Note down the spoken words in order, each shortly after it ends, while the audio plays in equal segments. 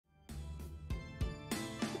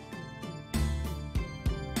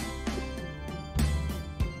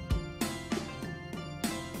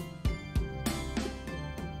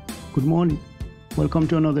Good morning. Welcome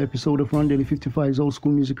to another episode of Run Daily 55's Old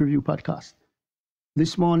School Music Review podcast.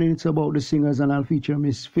 This morning it's about the singers and I'll feature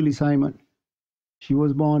Miss Phyllis Hyman. She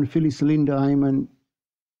was born Phyllis Linda Hyman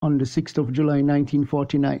on the 6th of July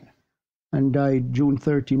 1949 and died June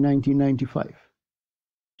 30, 1995.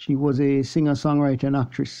 She was a singer-songwriter and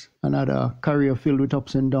actress and had a career filled with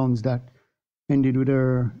ups and downs that ended with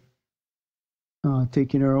her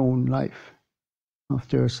taking her own life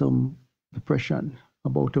after some depression. A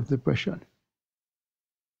bout of depression.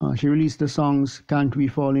 She released the songs Can't We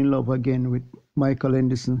Fall in Love Again with Michael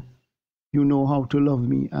Henderson, You Know How to Love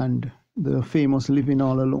Me, and the famous Living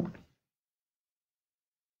All Alone.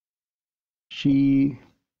 She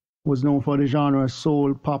was known for the genre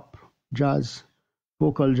soul, pop, jazz,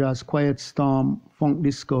 vocal jazz, quiet storm, funk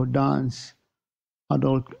disco, dance,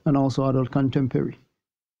 adult, and also adult contemporary.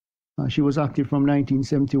 She was active from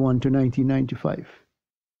 1971 to 1995.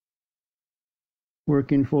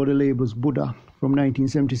 Working for the labels Buddha from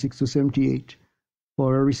 1976 to 78,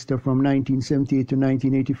 for Arista from 1978 to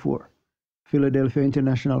 1984, Philadelphia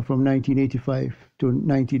International from 1985 to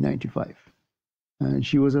 1995. And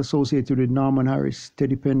she was associated with Norman Harris,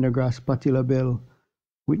 Teddy Pendergrass, Patti LaBelle,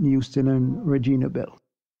 Whitney Houston, and Regina Bell.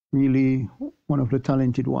 Really one of the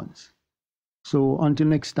talented ones. So until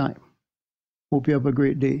next time, hope you have a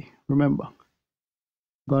great day. Remember,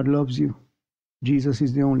 God loves you. Jesus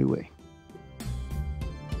is the only way.